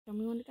Tell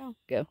me when to go.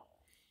 Go.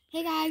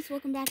 Hey guys,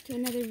 welcome back to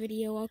another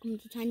video. Welcome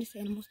to Tiny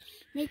Animals.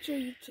 Make sure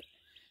you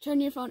turn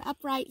your phone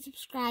upright,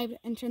 subscribe,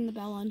 and turn the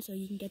bell on so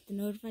you can get the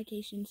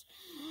notifications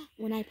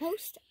when I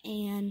post.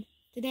 And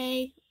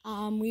today,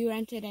 we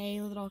rented a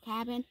little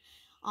cabin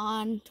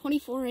on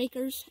 24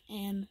 acres,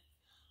 and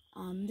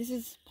this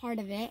is part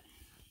of it.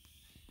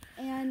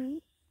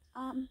 And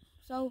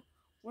so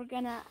we're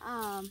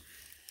gonna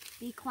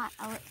be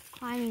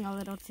climbing a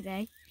little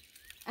today.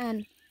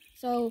 And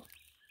so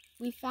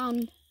we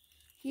found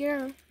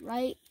here,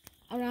 right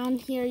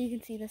around here, you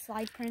can see the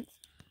slide prints.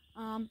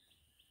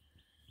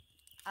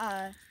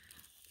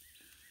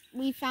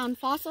 We found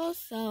fossils,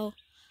 so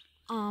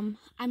I'm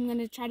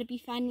gonna try to be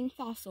finding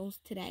fossils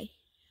today.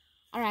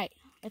 All right,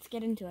 let's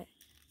get into it.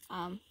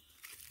 I'll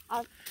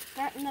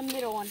start in the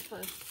middle one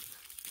first.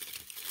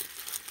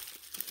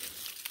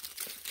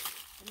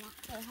 The not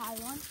so high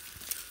one,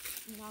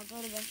 and then I'll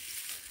go to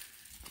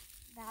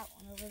that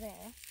one over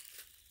there.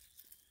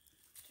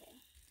 Okay.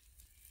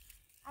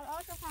 I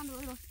also found a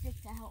little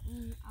stick to help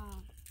me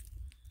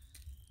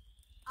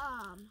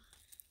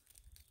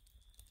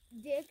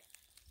dig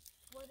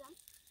for them.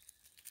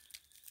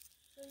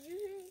 So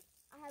usually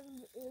I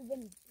haven't really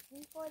been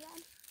digging for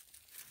them.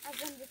 I've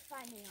been just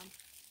finding them.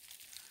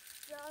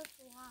 Just like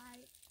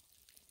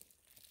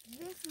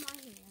this in my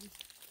hand.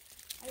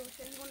 I will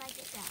show you when I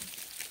get down.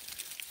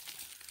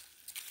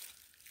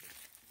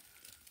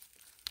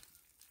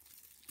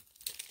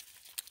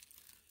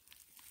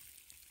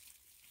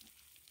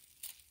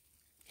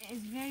 It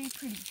is very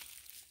pretty.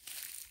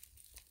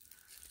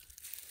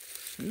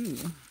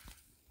 Ooh.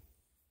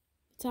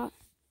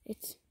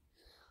 It's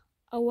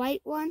a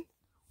white one.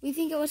 We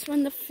think it was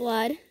from the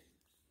flood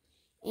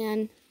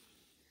and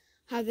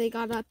how they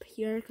got up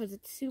here because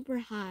it's super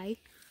high.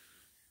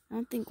 I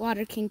don't think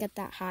water can get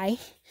that high.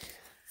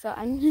 So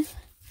I'm just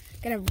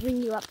gonna bring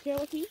you up here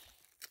with me.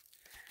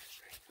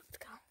 Let's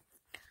go.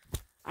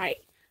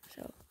 Alright,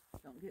 so.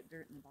 Don't get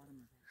dirt in the bottom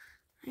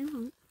of it. I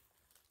won't.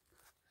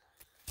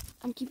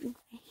 I'm keeping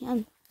my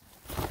hand.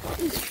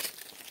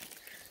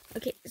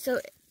 Okay, so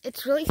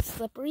it's really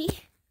slippery.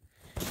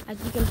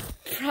 As you can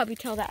probably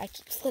tell that I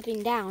keep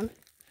slipping down.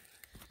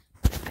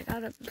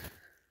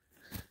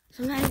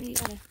 Sometimes you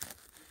gotta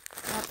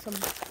grab some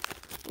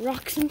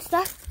rocks and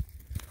stuff.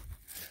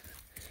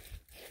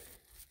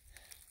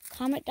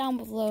 Comment down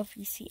below if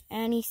you see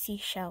any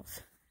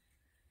seashells.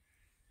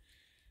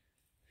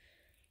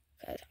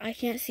 Because I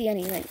can't see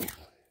any right now.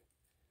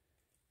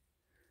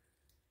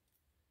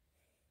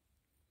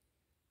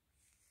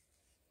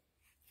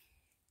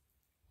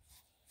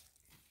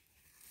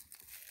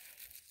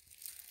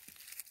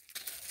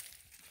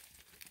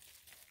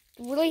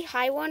 The really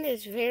high one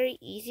is very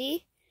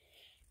easy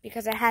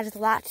because it has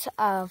lots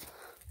of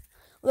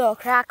little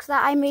cracks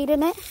that I made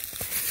in it.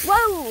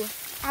 Whoa!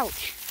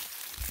 Ouch.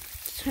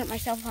 Just hurt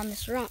myself on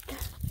this rock.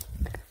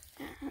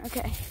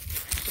 Okay.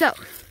 So,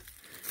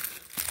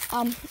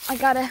 I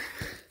gotta,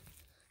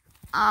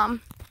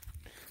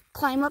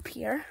 climb up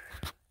here.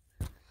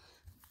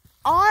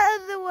 All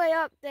the way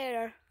up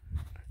there.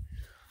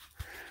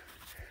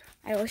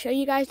 I will show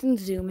you guys and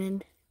zoom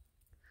in.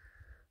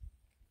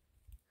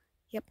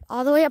 Yep,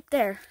 all the way up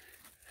there.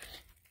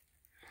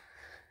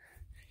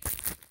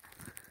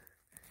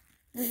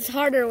 This is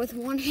harder with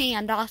one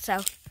hand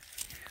also.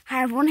 I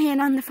have one hand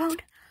on the phone,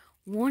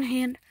 one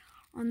hand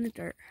on the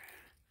dirt.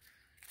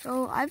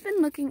 So I've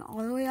been looking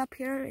all the way up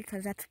here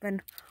because that's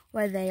been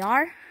where they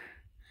are.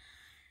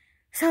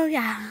 So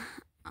yeah,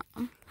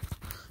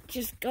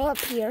 just go up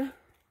here.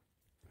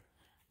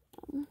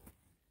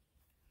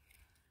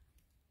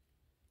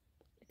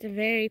 It's a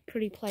very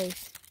pretty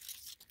place.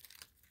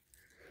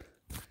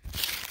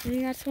 I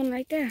think that's one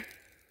right there.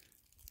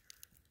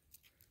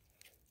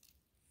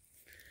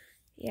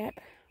 Yep.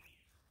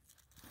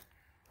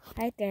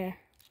 Right there.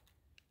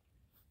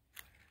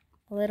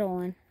 A little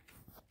one.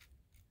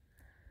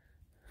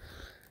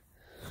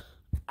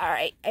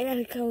 Alright, I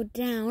gotta go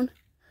down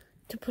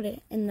to put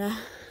it in the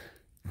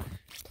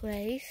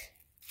place.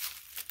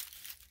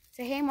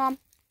 Say hey, Mom.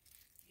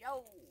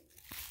 Yo!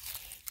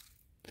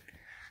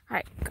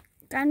 Alright,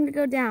 time to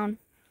go down.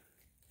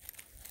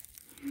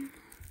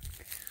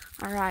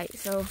 Alright,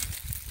 so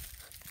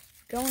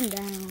going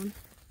down.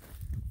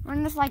 We're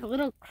in this like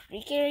little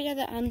creek area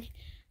that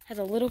has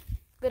a little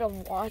bit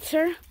of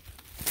water.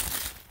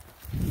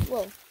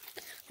 Whoa,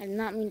 I did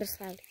not mean to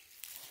slide.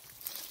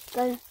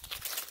 Gotta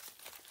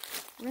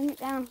bring it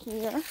down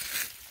here.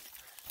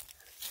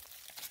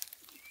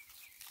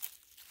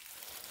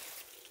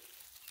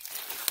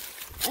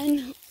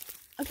 And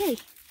okay,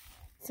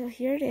 so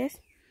here it is.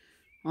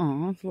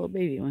 Oh, it's a little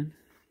baby one.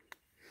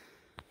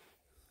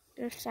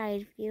 There's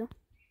side view.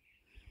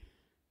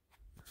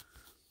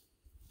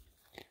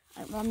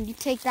 Alright, Mom, you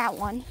take that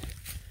one.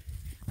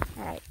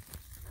 Alright.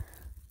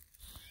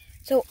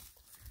 So,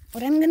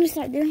 what I'm going to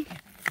start doing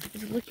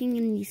is looking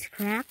in these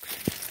cracks.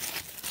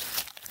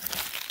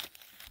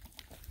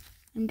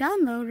 I'm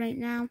down low right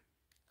now.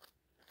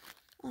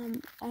 I'm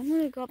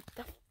going to go up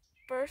the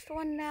first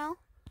one now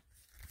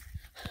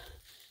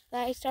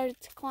that I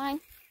started to climb.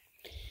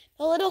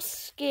 a little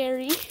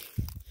scary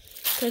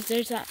because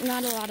there's not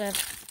a lot of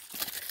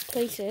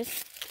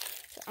places.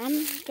 So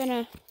I'm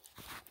gonna,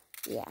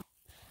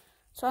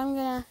 So I'm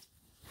gonna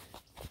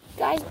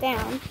dive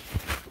down,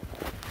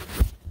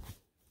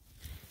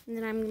 and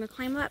then I'm gonna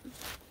climb up.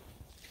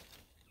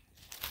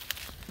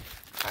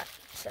 Alright,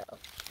 so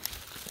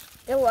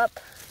go up.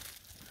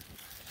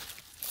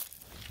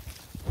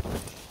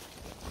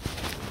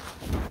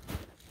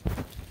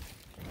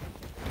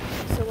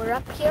 So we're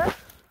up here.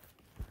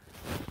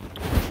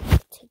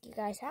 Take you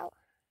guys out.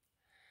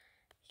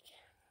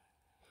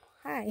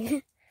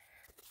 Hi.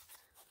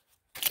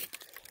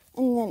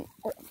 And then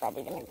we're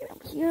probably gonna get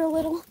up here a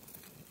little.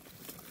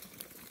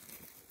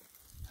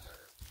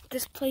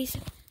 This place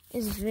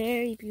is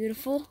very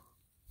beautiful.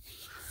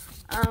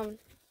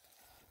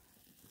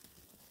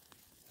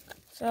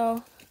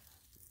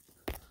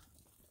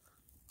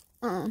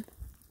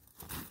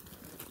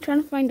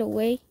 Trying to find a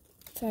way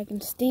so I can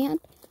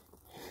stand.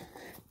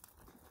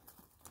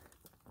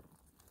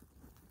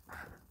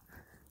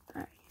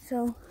 Alright,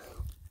 so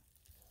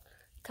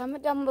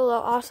comment down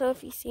below also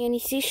if you see any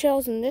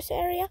seashells in this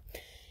area.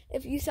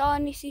 If you saw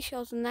any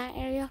seashells in that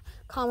area,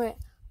 comment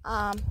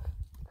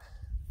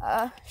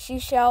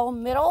seashell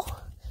middle.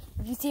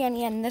 If you see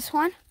any in this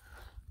one,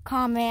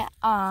 comment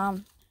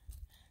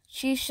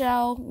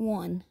seashell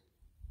 1.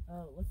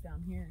 Oh, look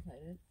down here,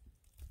 Titus.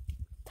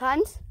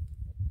 Tons?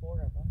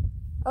 4 of them.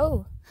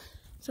 Oh,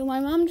 so my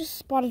mom just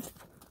spotted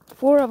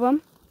 4 of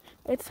them.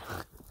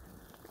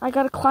 I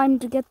gotta climb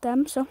to get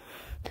them, so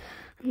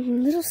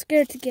I'm a little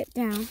scared to get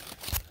down.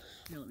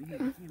 Here, let me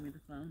hand me the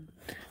phone.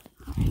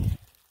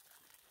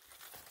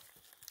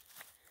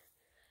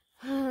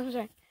 I'm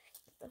sorry.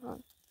 Get the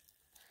phone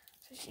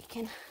so she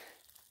can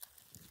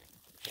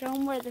show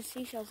them where the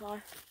seashells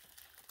are.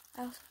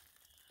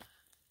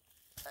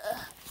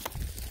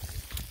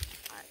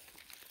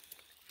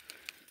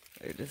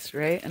 They're just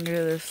right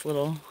under this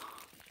little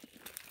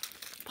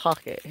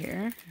pocket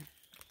here.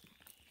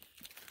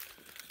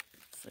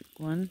 It's like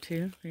 1,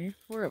 2, 3,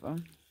 4 of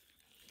them.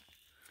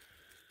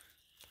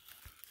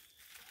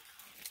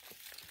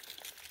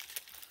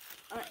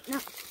 Alright, now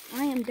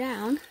I am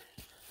down.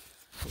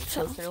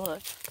 Closer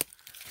look.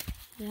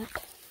 Yep.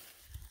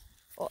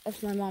 Well,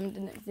 if my mom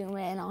didn't zoom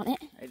in on it.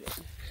 I did.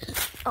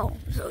 Oh,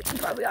 so you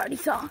probably already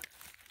saw.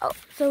 Oh,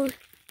 so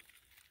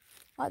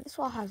wow, this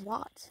wall has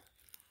lots.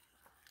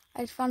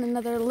 I just found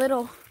another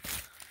little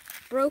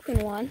broken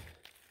one.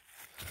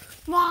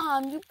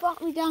 Mom, you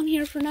brought me down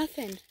here for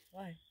nothing.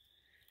 Why?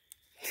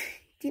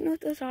 Do you know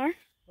what those are?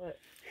 What?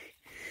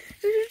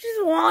 Those are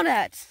just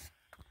walnuts.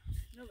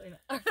 No, they're not.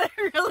 Are they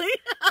really?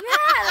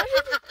 Yeah,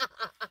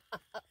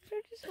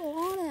 they're just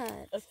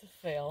walnuts. That's a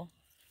fail.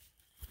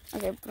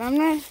 Okay, but I'm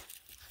not.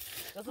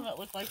 Doesn't it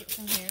look like it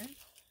from here?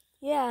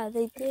 Yeah,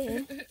 they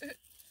did. It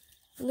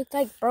looked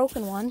like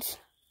broken ones.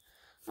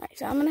 Alright,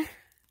 so I'm gonna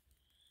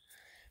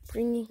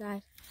bring you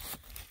guys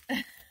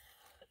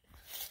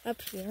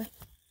up here.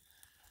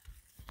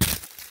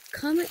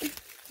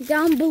 Comment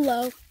down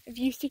below if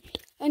you see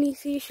any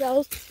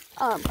seashells.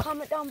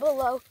 Comment down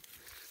below.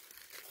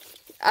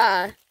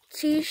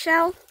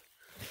 Seashell.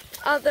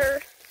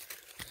 Other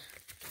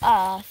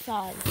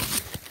side.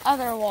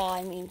 Other wall,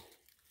 I mean.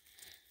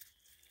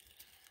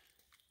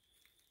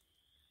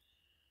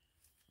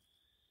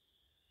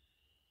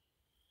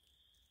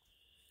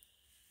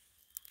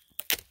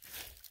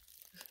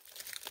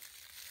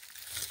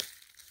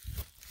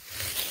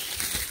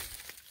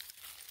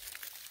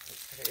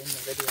 Put it in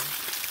the video.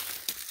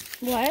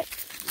 What?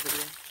 The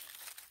video.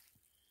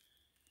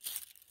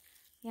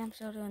 Yeah, I'm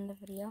still doing the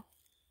video.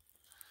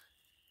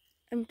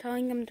 I'm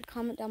telling them to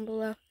comment down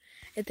below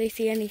if they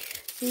see any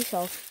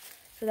seashells.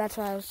 So that's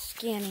why I was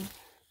scanning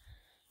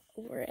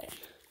over it.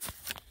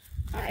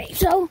 Alright,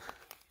 so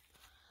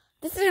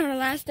this is our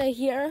last day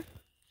here.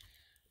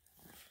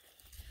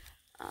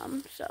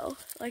 So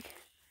like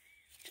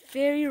it's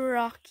very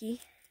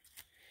rocky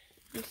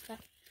and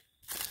stuff.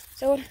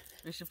 So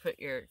We should put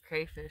your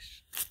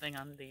crayfish thing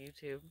on the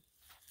YouTube.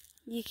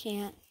 you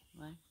can't.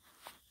 Why?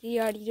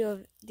 Did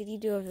you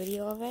do a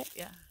video of it?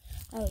 Yeah.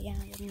 Oh yeah,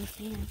 then you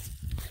can.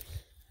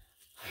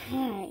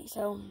 Alright,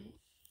 so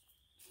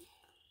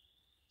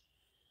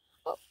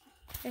oh,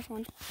 there's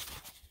one.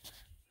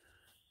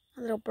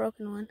 A little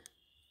broken one.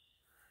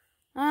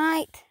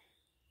 Alright.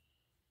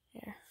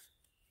 There.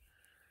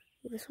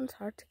 Ooh, this one's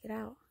hard to get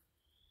out.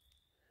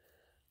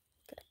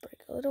 Gotta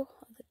break a little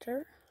of the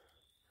dirt.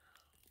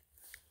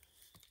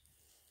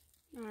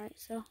 Alright,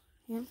 so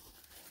yeah.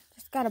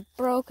 Just got a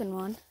broken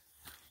one,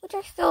 which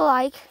I still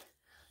like.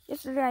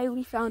 Yesterday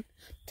we found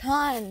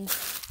tons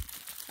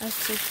of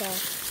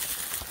seashells.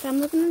 So I'm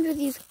looking under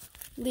these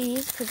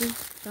leaves because we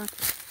found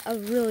a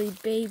really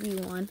baby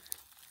one.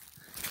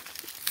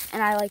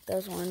 And I like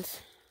those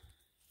ones.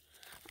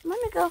 I'm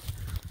going to go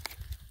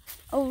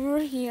over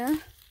here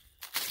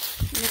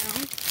now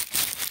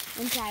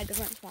and try a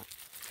different spot.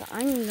 So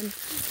I'm going to,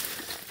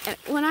 and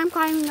when I'm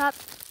climbing up,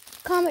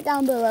 comment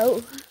down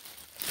below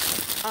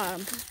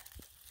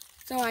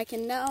so I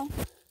can know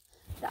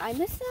that I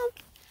missed them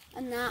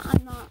and that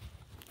I'm not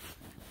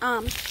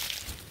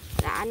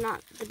I'm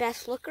not the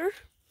best looker.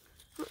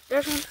 Oh,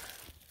 there's one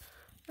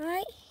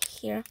right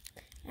here.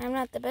 I'm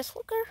not the best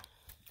looker.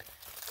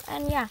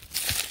 And yeah,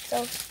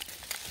 so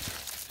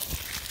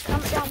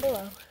comment down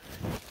below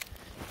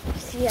if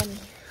you see any.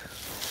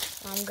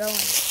 I'm going.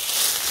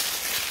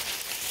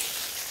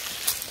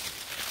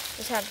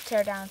 Just have to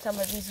tear down some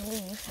of these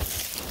leaves.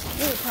 It's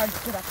really hard to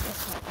get up this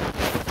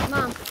one.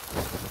 Mom,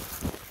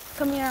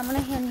 come here. I'm going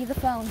to hand you the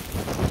phone.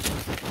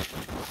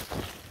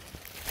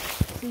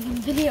 So you can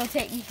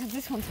videotape me because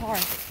this one's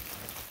hard.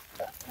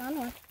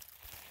 Onward.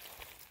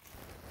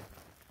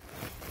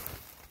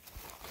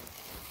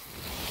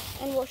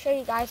 And we'll show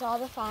you guys all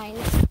the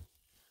finds.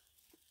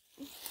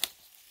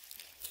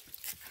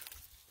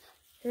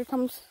 Here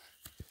comes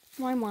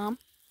my mom.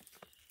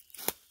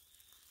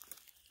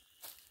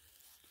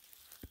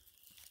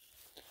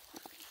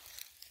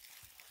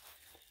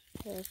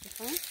 There's the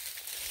phone.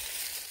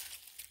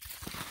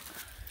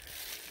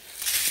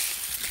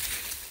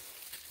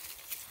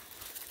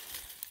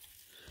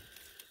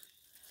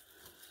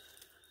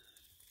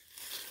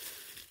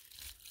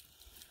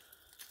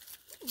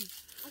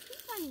 I keep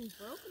finding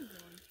broken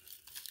ones.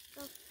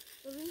 So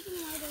the reason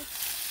why there's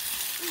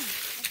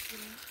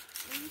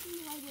the reason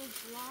why there's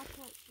lots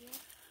right here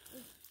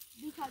is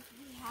because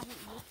we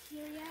haven't looked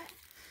here yet.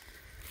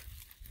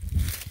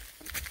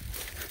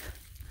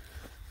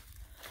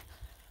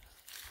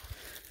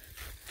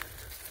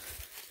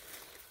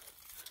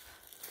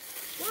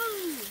 Whoa!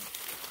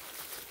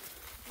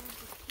 I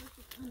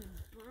kind of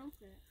broke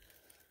it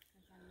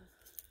because I was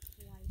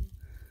sliding.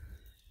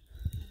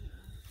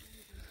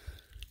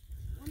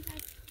 Once I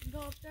go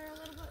up there a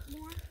little bit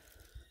more,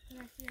 can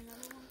I see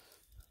another one?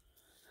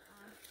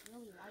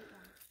 Really light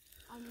one.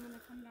 I'm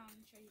gonna come down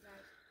and show you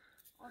guys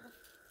all the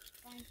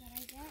finds that I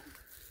get.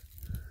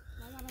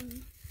 So I got a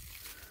nice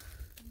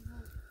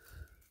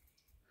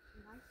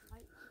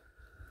light one.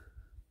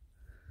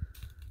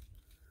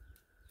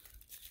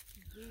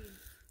 Dude.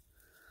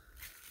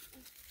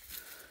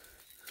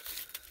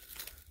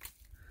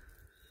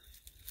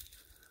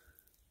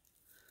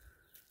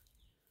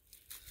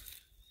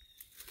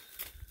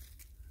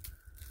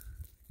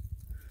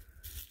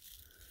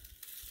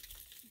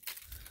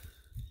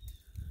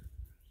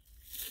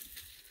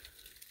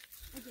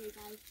 Okay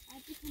guys, I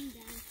have to come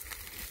down and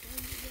show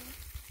you this.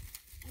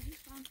 I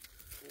just found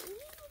a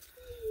little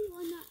tiny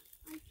one that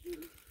I can,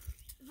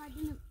 if I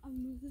didn't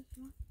move this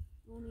one,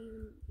 I won't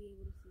even be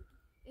able to see.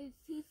 It's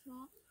too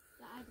small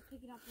that I had to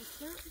pick it up with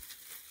dirt.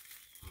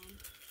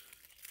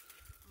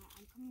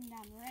 I'm coming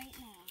down right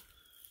now.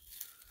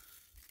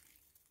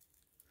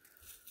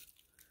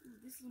 Ooh,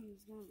 this one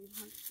is going to be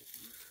hard to pick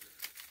up.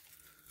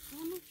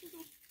 How much is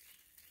it?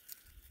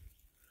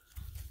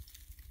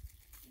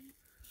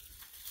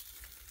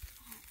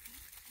 Right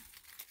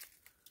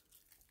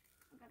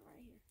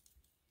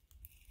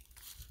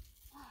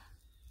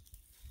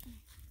here.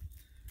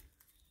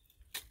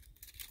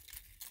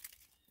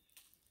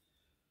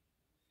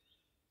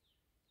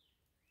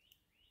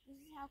 This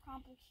is how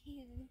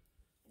complicated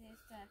it is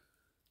to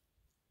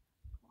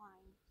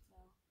climb, so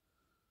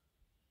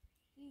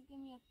please give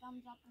me a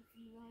thumbs up if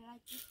you really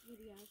like this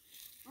video.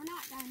 We're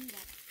not done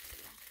yet.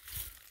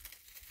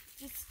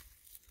 Just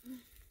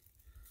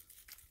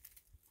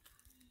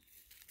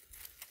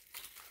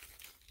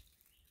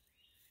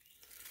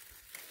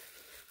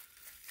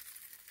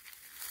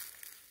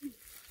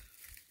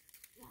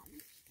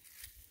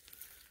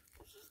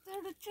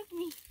there to trick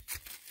me.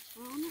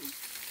 Oh no.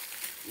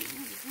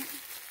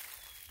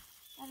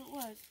 Thought it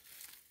was.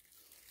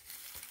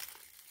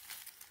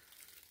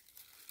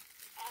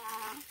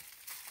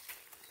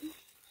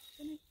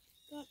 Gonna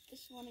go up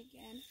this one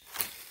again.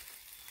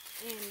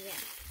 And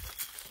yeah.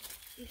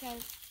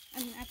 Because I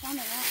found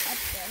a lot up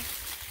there.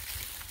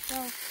 So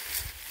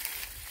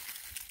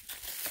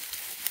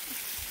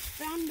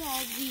found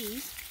all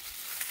these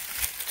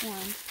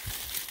ones.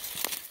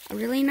 A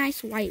really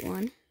nice white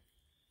one.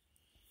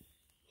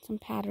 Some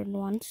patterned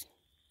ones.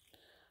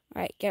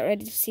 Alright, get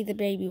ready to see the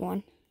baby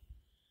one.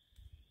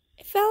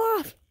 It fell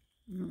off.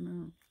 I don't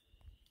know.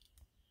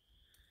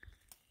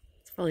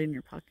 It's probably in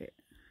your pocket.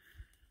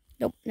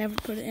 Nope, never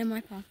put it in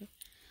my pocket.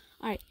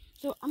 Alright,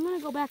 so I'm going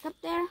to go back up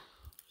there.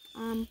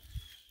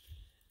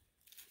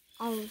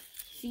 I'll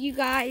see you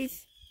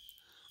guys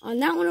on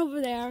that one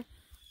over there.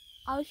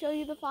 I'll show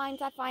you the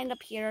finds I find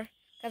up here,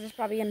 because it's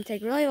probably going to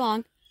take really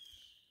long.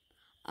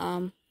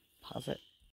 Pause it.